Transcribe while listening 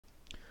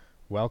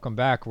Welcome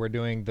back. We're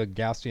doing the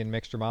Gaussian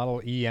mixture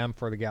model, EM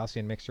for the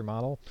Gaussian mixture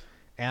model,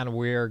 and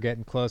we're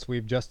getting close.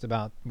 We're just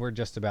about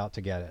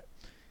to get it.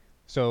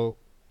 So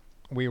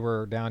we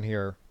were down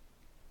here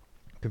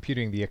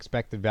computing the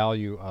expected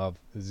value of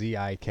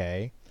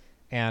zik,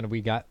 and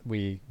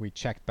we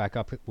checked back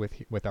up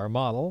with our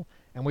model,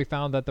 and we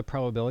found that the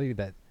probability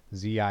that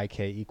zik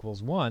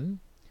equals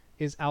 1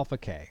 is alpha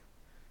k.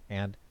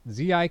 And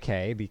zik,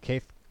 the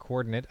kth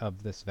coordinate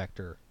of this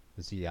vector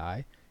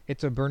zi,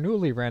 it's a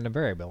Bernoulli random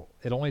variable.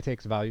 It only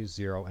takes values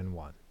 0 and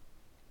 1.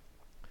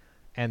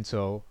 And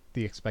so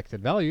the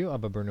expected value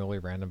of a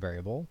Bernoulli random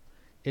variable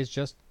is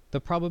just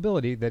the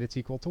probability that it's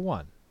equal to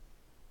 1.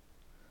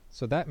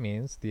 So that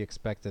means the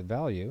expected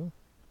value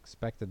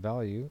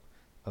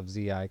of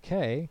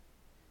zik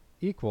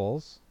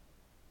equals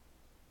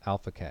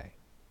alpha k.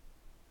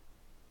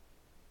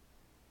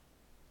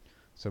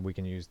 So we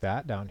can use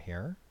that down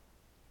here.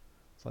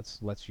 So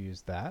let's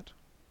use that.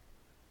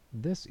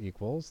 This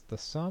equals the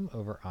sum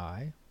over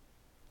I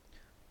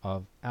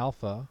of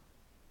alpha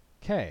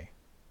k.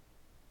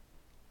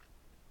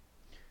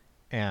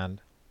 And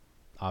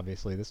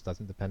obviously this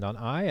doesn't depend on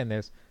I, and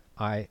there's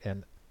I,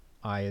 and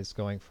I is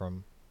going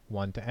from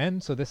 1 to n,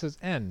 so this is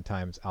n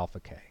times alpha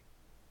k.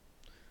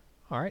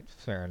 Alright,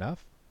 fair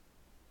enough.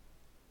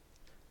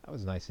 That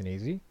was nice and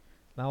easy.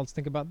 Now let's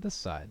think about this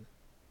side.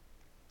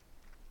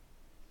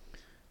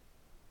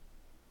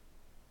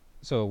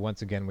 So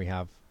once again we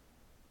have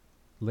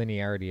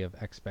linearity of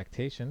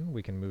expectation.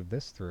 We can move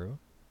this through,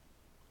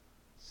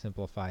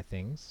 simplify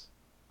things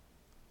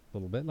a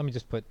little bit. Let me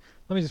just put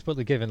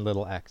the given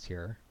little x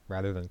here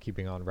rather than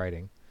keeping on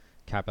writing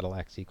capital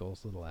X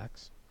equals little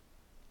x.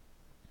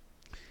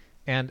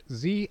 And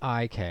zik,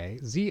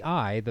 zi,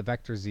 the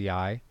vector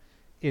zi,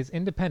 is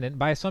independent.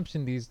 By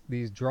assumption,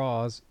 these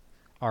draws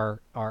are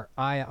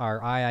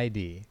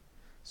IID.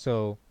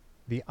 So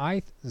the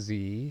ith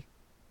z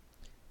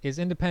is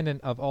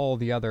independent of all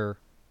the other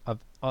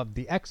of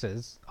the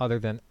x's other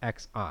than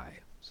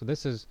xi. So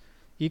this is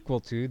equal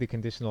to the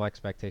conditional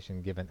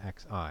expectation given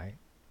xi.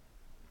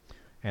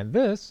 And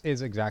this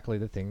is exactly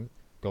the thing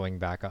going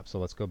back up. So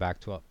let's go back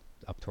to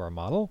up to our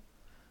model.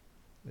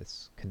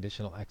 This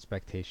conditional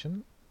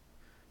expectation.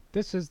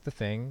 This is the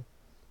thing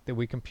that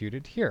we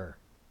computed here.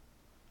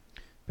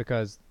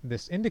 Because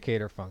this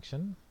indicator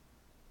function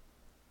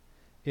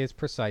is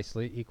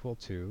precisely equal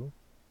to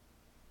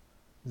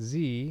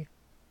zk.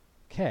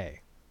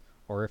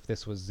 Or if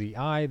this was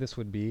zi, this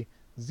would be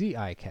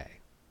zik.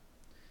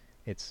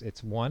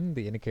 It's 1,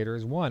 the indicator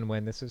is 1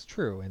 when this is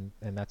true, and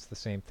that's the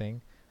same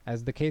thing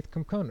as the kth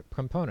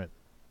component.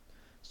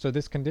 So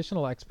this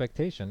conditional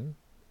expectation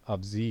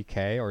of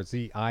zk or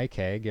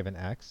zik given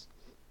x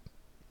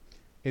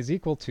is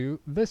equal to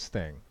this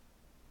thing.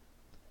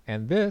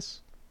 And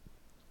this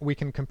we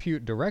can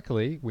compute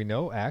directly. We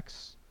know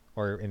x,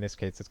 or in this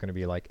case it's going to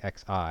be like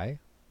xi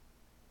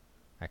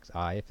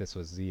if this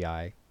was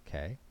zik.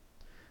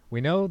 We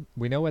know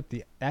what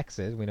the x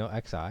is, we know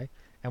xi,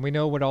 and we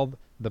know what all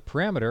the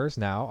parameters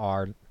now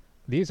are.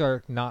 These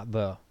are not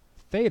the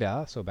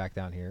theta, so back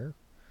down here.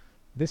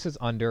 This is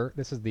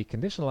the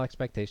conditional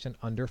expectation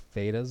under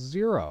theta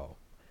 0.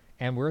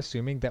 And we're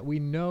assuming that we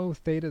know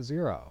theta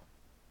 0.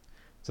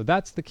 So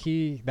that's the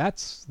key,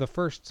 that's the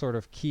first sort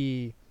of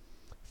key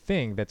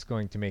thing that's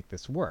going to make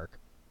this work.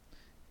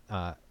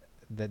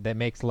 That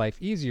makes life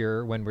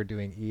easier when we're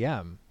doing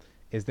EM,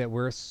 is that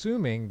we're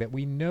assuming that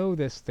we know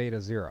this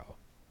theta 0.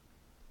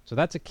 So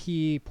that's a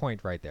key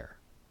point right there.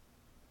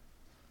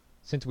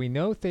 Since we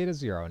know theta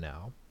 0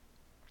 now,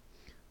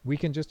 we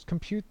can just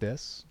compute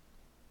this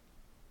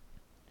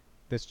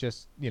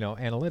just,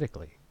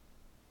 analytically.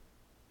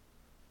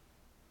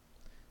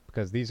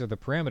 Because these are the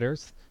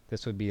parameters.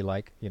 This would be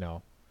like,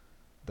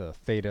 the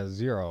theta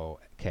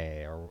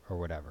 0k or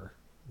whatever.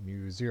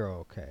 Mu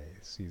 0k,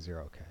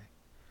 C0k.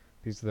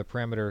 These are the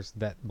parameters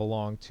that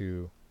belong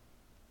to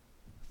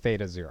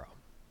theta 0.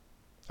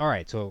 All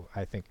right, so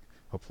I think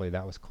hopefully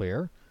that was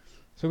clear.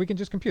 So we can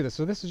just compute this.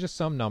 So this is just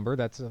some number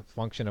that's a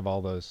function of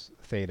all those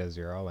theta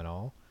 0 and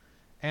all.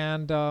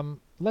 And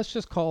let's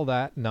just call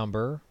that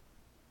number.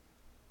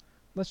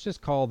 Let's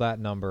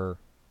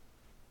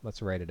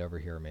write it over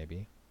here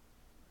maybe.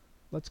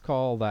 Let's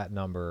call that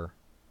number.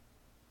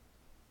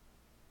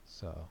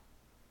 So,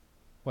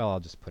 well, I'll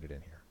just put it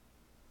in here.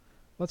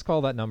 Let's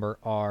call that number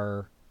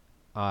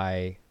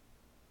RIK.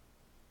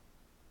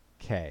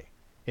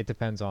 It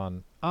depends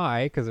on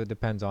I because it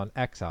depends on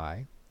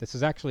xi. This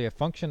is actually a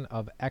function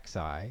of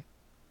xi,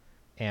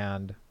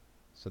 and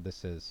so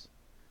this is,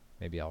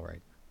 maybe I'll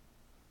write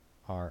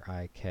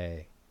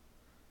RIK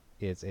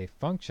is a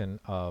function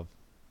of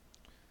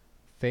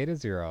theta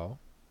 0,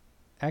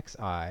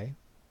 xi,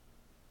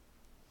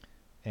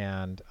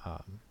 and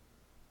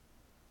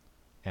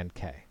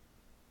k.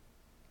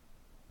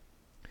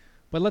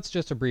 But let's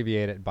just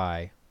abbreviate it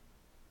by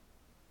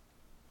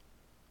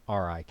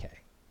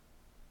RIK.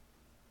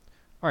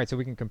 All right, so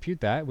we can compute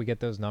that. We get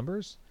those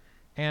numbers.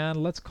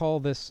 And let's call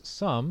this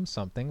sum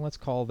something. Let's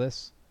call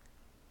this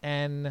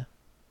n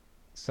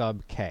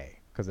sub k,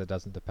 because it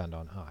doesn't depend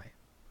on I.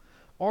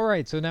 All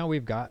right, so now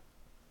we've got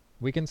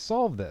we can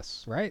solve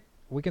this, right?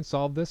 We can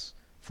solve this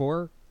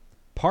for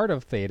part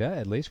of theta,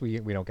 at least. We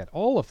don't get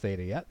all of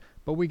theta yet,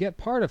 but we get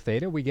part of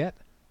theta. We get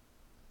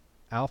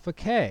alpha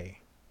k.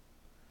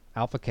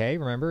 Alpha k,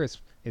 remember,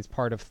 is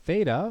part of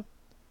theta.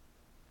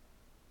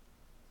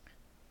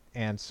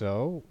 And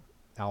so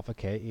alpha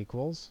k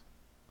equals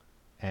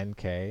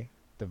nk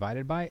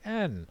divided by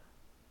n.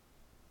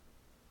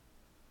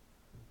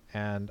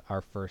 And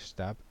our first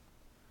step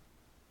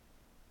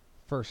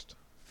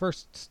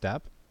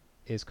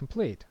is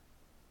complete.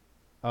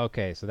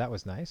 Okay, so that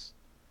was nice.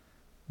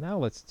 Now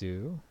let's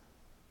do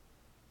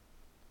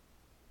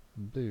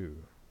blue.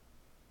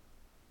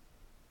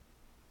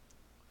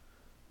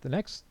 The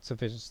next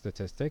sufficient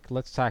statistic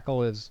let's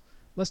tackle is,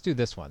 let's do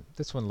this one.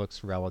 This one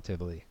looks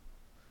relatively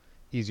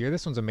easier.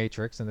 This one's a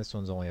matrix and this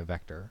one's only a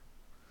vector.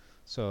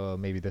 So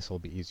maybe this will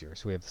be easier.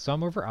 So we have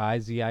sum over I,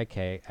 zik,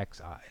 xi.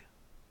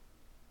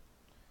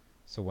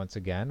 So once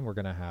again, we're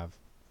going to have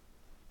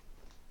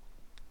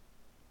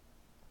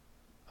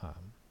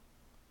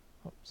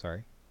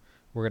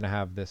we're going to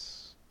have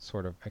this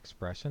sort of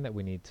expression that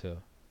we need to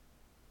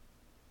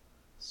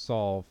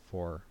solve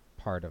for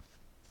part of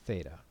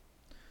theta.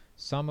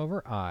 Sum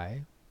over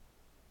I,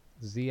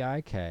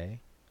 zik, xi,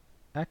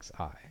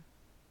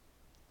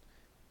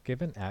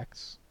 given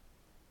x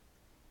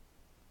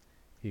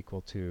equal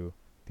to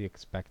the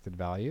expected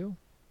value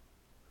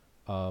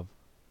of,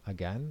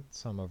 again,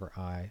 sum over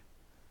I,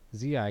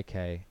 zik,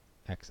 xi.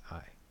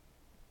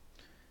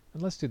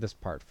 And let's do this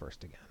part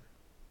first again.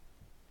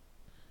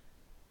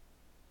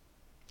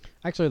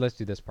 Actually, let's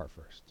do this part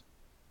first.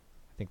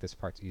 I think this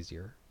part's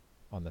easier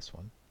on this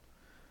one.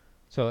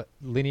 So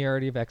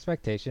linearity of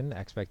expectation.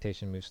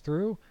 Expectation moves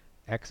through.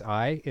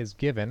 Xi is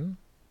given.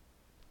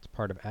 It's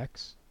part of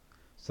x.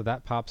 So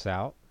that pops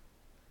out.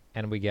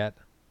 And we get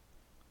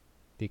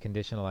the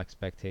conditional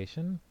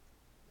expectation,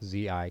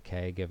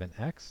 zik given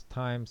x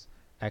times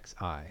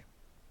xi.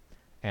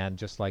 And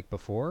just like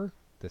before,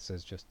 this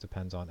is just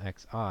depends on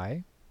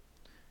xi.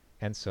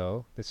 And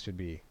so this should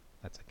be,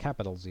 that's a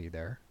capital Z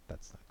there.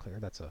 That's not clear.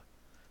 It's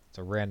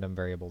a random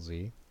variable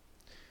z.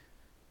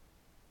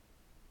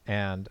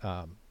 And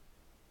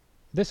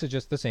this is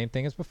just the same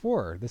thing as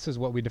before. This is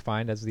what we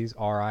defined as these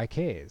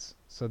RIKs.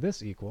 So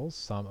this equals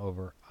sum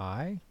over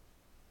I,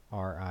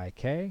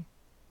 RIK,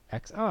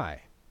 xi.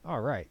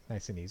 All right,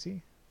 nice and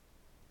easy.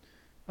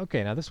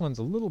 Okay, now this one's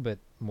a little bit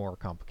more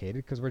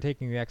complicated because we're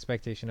taking the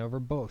expectation over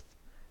both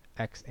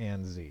x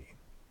and z.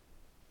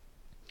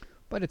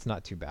 But it's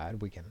not too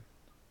bad. We can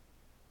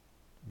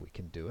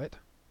do it.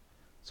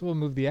 So we'll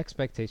move the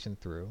expectation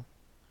through,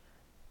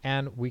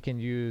 and we can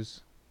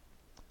use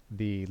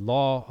the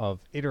law of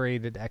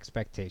iterated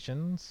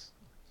expectations,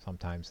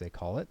 sometimes they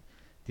call it.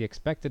 The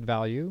expected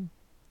value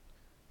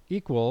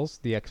equals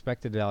the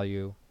expected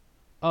value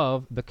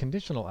of the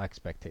conditional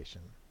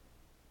expectation.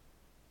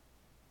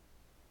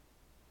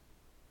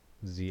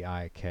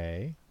 Zik,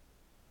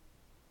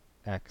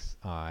 xi. That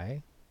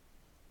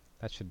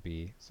should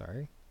be,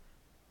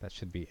 that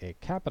should be a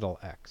capital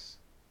X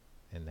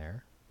in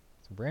there.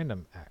 It's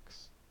random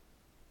X.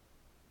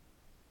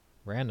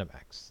 Random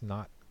X,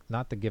 not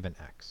the given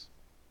X.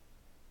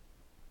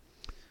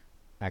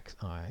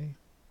 Xi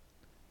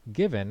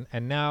given,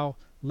 and now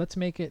let's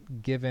make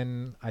it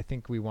given. I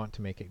think we want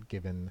to make it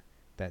given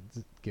that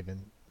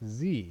given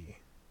z.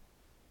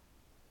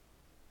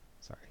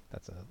 Sorry,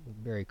 that's a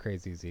very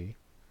crazy z.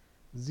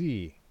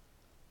 Z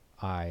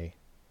I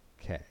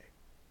K.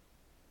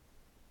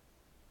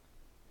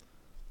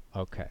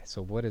 Okay,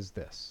 so what is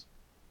this?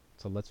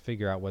 So let's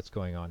figure out what's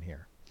going on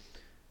here.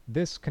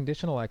 This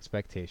conditional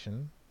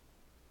expectation,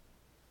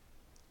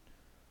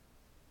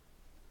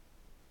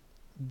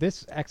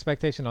 this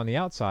expectation on the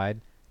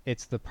outside,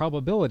 it's the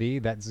probability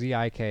that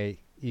zik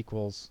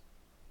equals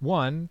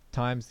 1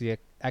 times the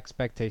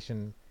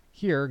expectation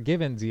here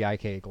given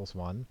zik equals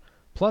 1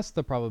 plus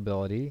the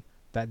probability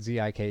that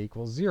zik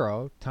equals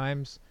 0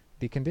 times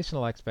the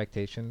conditional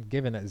expectation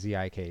given that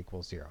zik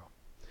equals 0.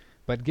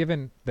 But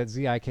given that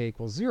zik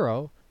equals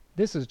 0,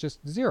 this is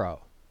just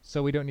 0.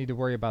 So we don't need to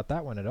worry about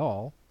that one at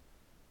all.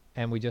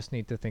 And we just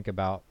need to think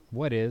about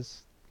what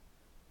is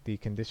the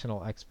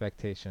conditional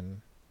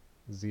expectation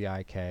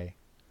zik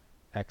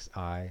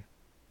xi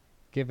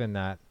given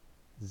that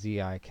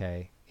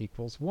zik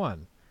equals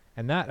 1.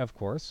 And that, of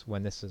course,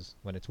 when it's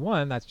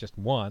 1, that's just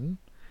 1.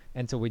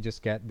 And so we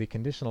just get the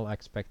conditional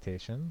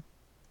expectation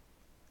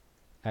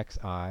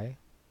xi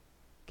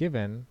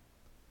given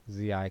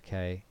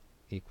zik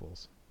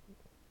equals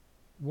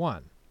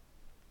 1.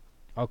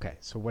 Okay,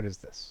 so what is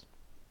this?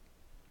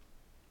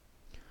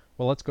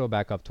 Well, let's go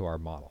back up to our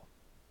model.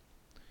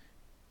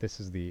 This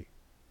is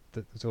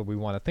so we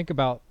want to think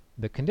about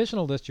the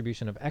conditional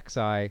distribution of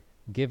xi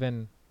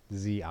given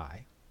zi.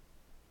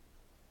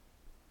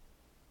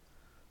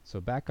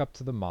 So back up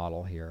to the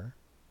model here.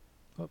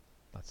 Oh,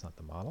 that's not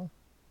the model.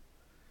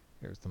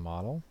 Here's the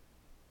model.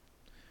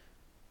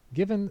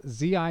 Given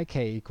zik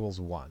equals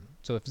 1.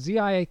 So if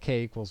zik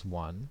equals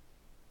 1,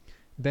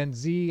 then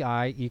zi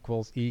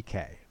equals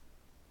ek.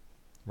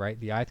 Right?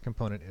 The ith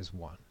component is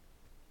 1.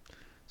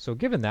 So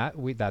given that,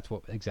 that's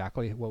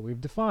exactly what we've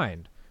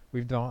defined.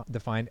 We've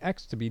defined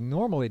x to be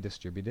normally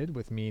distributed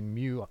with mean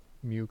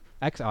mu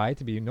xi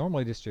to be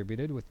normally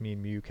distributed with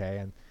mean mu k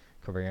and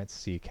covariance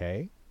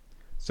ck.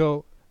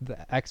 So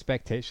the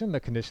expectation, the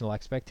conditional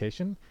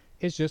expectation,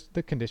 is just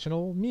the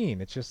conditional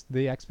mean. It's just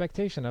the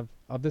expectation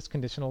of this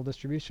conditional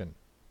distribution.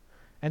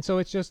 And so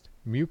it's just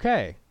mu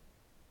k.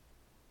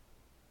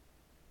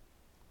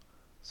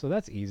 So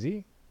that's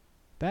easy.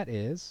 That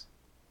is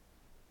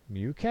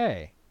mu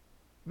k.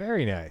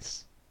 Very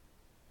nice.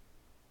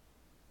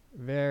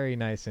 Very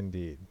nice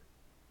indeed.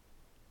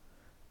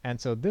 And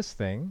so this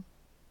thing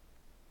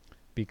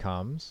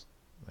becomes,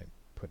 I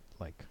put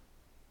like,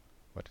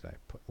 what did I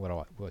put?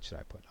 What should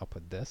I put? I'll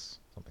put this,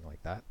 something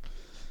like that.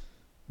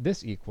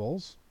 This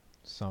equals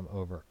sum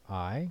over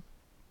I.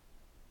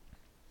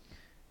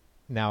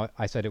 Now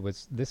I said it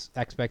was this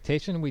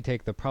expectation. We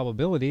take the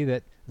probability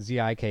that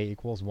zik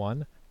equals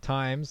 1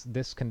 times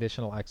this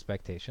conditional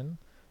expectation,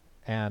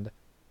 and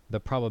the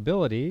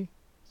probability,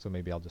 so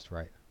maybe I'll just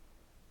write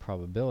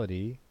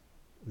probability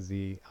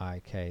zik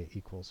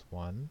equals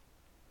 1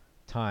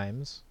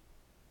 times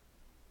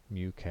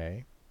mu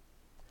k,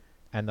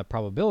 and the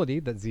probability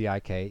that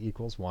zik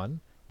equals 1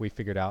 we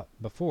figured out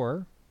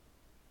before.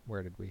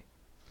 Where did we?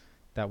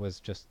 That was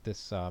just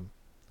this,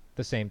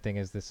 the same thing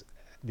as this,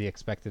 the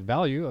expected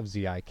value of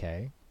zik,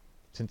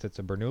 since it's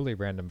a Bernoulli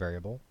random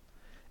variable.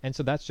 And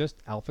so that's just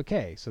alpha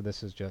k. So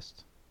this is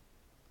just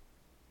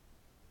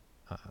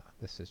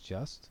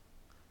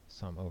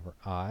sum over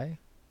I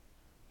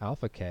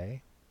alpha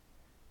k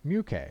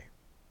mu k.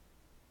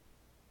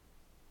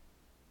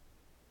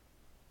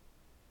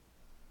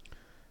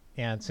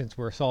 And since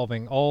we're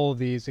solving all of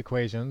these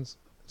equations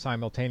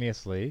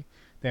simultaneously,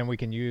 then we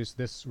can use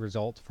this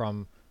result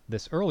from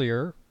this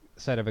earlier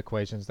set of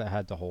equations that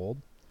had to hold.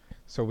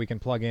 So we can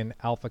plug in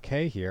alpha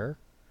k here.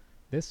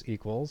 This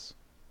equals,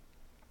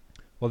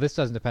 well, this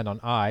doesn't depend on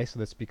I, so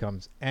this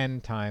becomes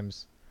n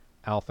times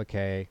alpha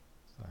k.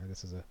 Sorry,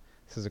 this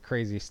is a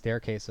crazy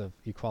staircase of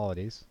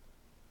equalities.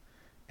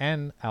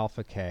 N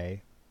alpha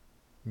k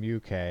mu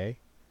k.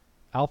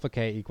 Alpha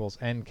k equals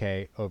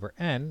nk over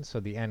n, so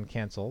the n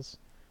cancels.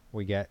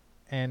 We get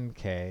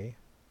nk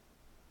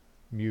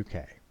mu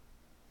k.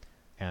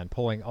 And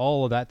pulling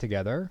all of that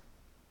together,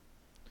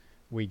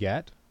 we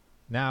get,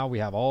 now we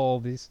have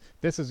all these,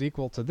 this is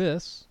equal to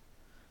this.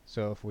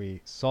 So if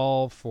we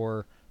solve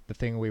for the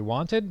thing we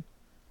wanted,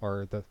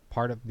 or the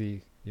part of the,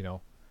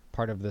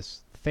 part of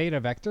this theta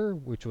vector,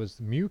 which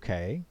was mu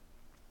k,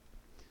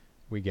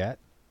 we get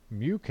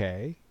mu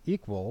k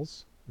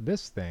equals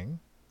this thing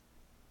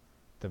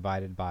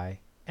divided by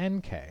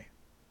nk.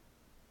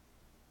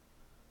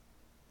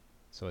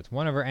 So it's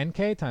 1 over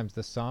nk times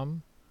the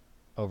sum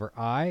over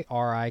I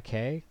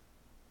rik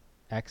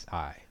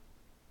xi.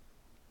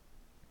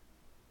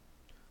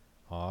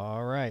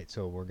 All right,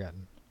 so we're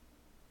getting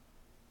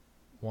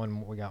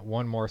we got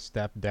one more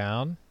step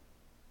down,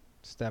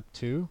 step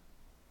 2.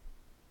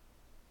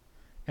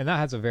 And that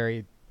has a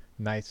very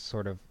nice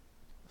sort of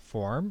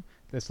form.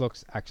 This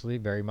looks actually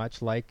very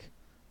much like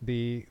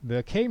the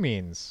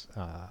k-means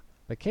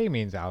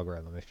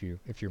algorithm, if you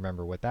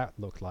remember what that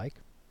looked like.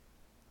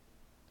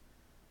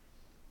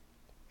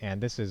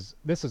 And this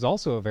is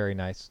also a very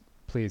nice,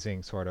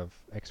 pleasing sort of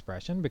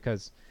expression,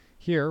 because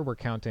here we're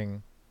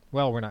counting,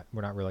 well, we're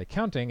not really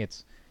counting,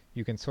 it's,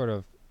 you can sort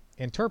of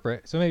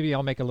interpret. So maybe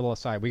I'll make a little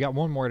aside. We got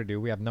one more to do.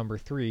 We have number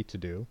 3 to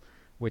do,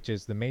 which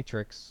is the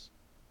matrix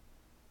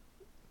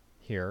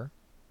here,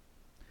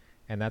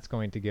 and that's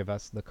going to give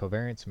us the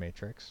covariance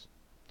matrix.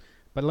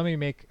 But let me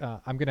make,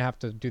 I'm going to have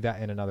to do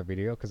that in another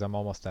video because I'm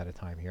almost out of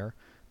time here.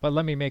 But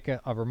let me make a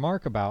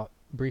remark about,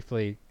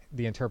 briefly,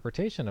 the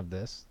interpretation of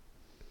this.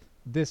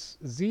 This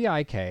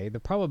zik, the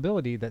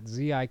probability that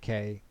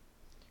zik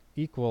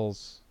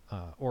equals,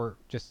 or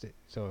just,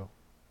 so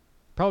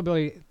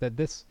probability that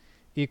this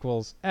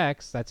equals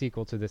x, that's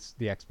equal to this,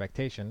 the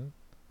expectation.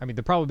 I mean,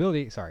 the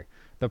probability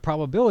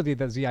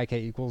that zik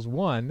equals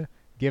 1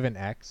 given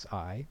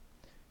xi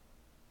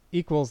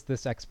equals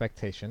this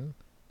expectation.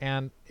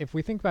 And if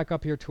we think back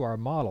up here to our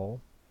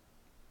model,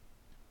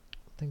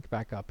 think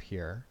back up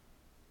here,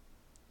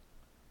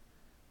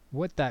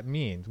 what that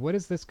means. What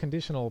does this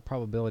conditional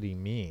probability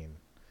mean?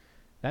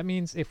 That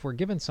means if we're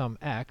given some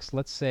x,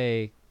 let's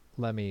say,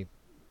 let me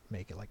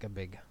make it like a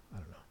big, I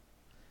don't know,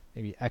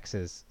 maybe x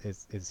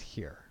is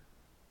here.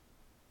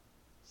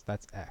 So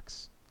that's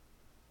x.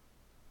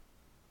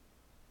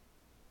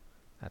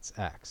 That's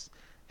x.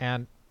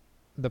 And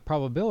the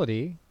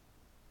probability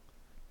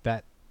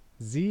that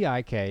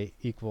zik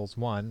equals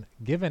 1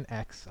 given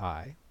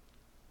xi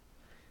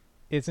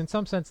is, in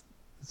some sense,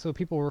 so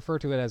people refer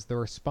to it as the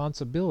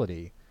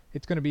responsibility.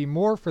 It's going to be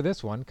more for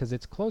this one because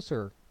it's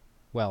closer,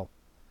 well,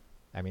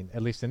 I mean,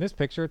 at least in this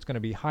picture, it's going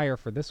to be higher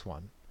for this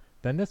one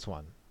than this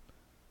one.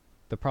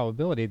 The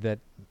probability that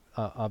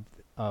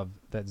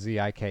that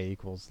zik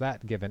equals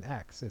that given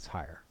x is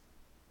higher.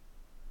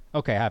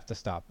 Okay, I have to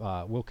stop.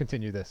 We'll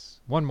continue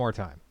this one more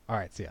time. All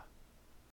right, see ya.